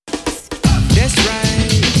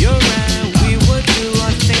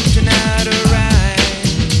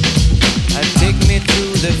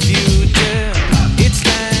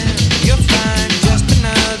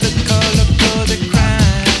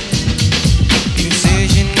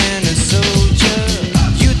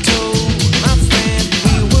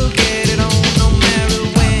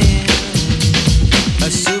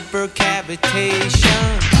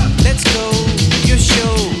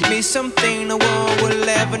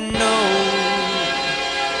know.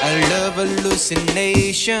 A love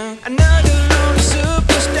hallucination. Another lonely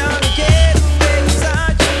superstar to get away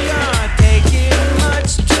inside your car. Take it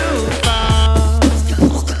much too far.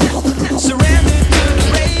 Surrender to the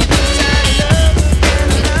rape inside love again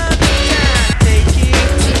another time. Take it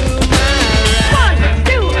to my right. 1,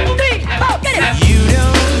 2, 3, 4, get it! You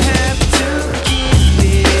don't have to keep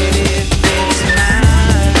it if it's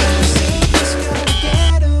mine. Just gotta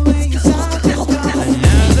get away inside your car.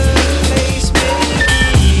 Another place,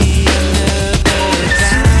 maybe another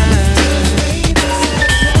time.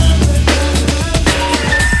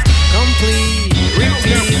 Complete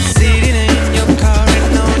repeat, sitting in your car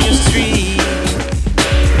and on your street.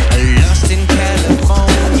 Lost in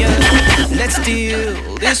California. Let's steal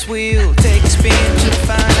this wheel, take a spin to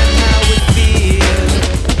find out how it feels.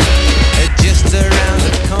 Just around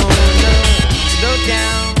the corner, slow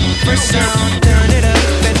down for sound, turn it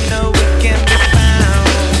up and know it can be found.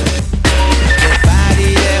 The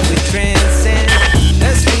body that we transcend,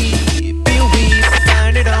 asleep, feel we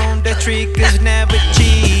find it on the tree, 'cause never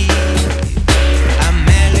cheap. A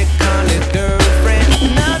melancholy girlfriend,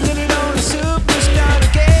 another lonely superstar to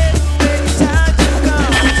get away inside your car.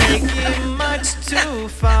 Take it much too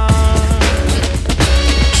far.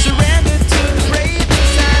 Surrender to the brave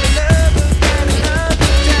inside of love again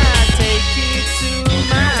another time. Take it to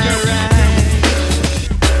my right.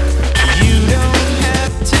 You don't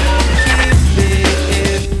have to keep it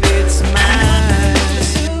if it's mine.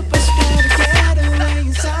 Superstar to get away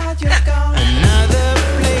inside your car. Another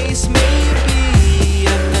place, maybe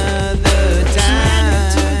another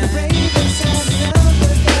time. Surrender to the brave inside of love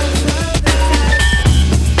again another time.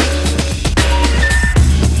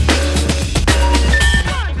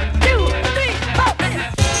 1, 2, 3, 4, get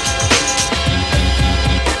it!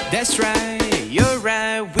 That's right, you're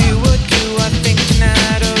right. We would do our thing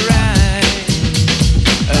tonight, alright.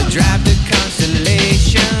 Drive the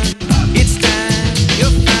constellation. It's time,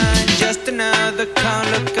 you'll find just another call,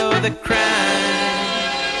 look of the crime.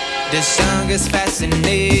 The song is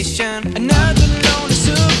fascination. Another